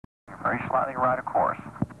Very slightly right of course.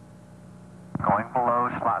 Going below,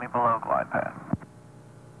 slightly below glide path.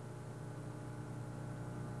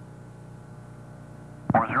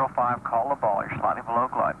 405, call the ball. You're slightly below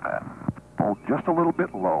glide path. Hold just a little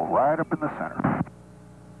bit low, right up in the center.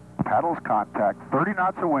 Paddles contact, 30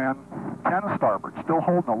 knots of wind, 10 starboard. Still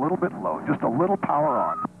holding a little bit low, just a little power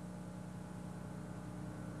on.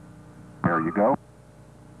 There you go.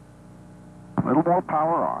 A little more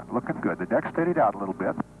power on. Looking good. The deck steadied out a little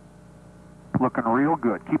bit. Looking real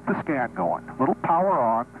good. Keep the scan going. Little power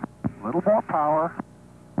on. Little more power.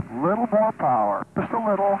 Little more power. Just a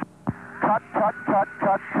little. Cut, cut, cut,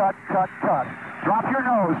 cut, cut, cut, cut. Drop your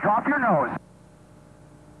nose. Drop your nose.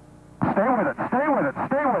 Stay with it. Stay with it.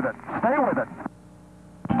 Stay with it. Stay with it.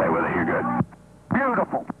 Stay with it. You're good.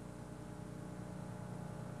 Beautiful.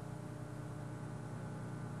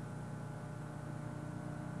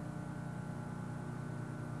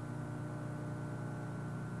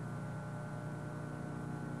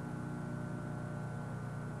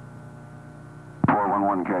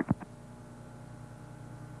 Kick.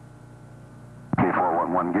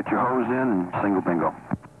 K411, get your hose in and single bingo.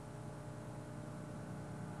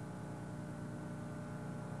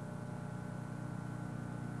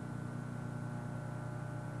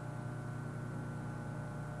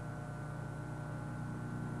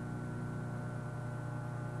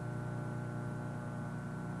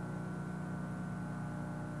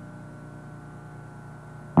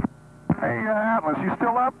 Hey, Atlas, you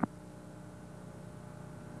still up?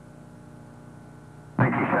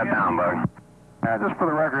 Shut down, Bug. Yeah, just for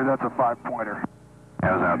the record, that's a 5-pointer.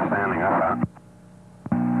 That was outstanding, I thought.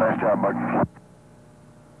 Nice job, Bug.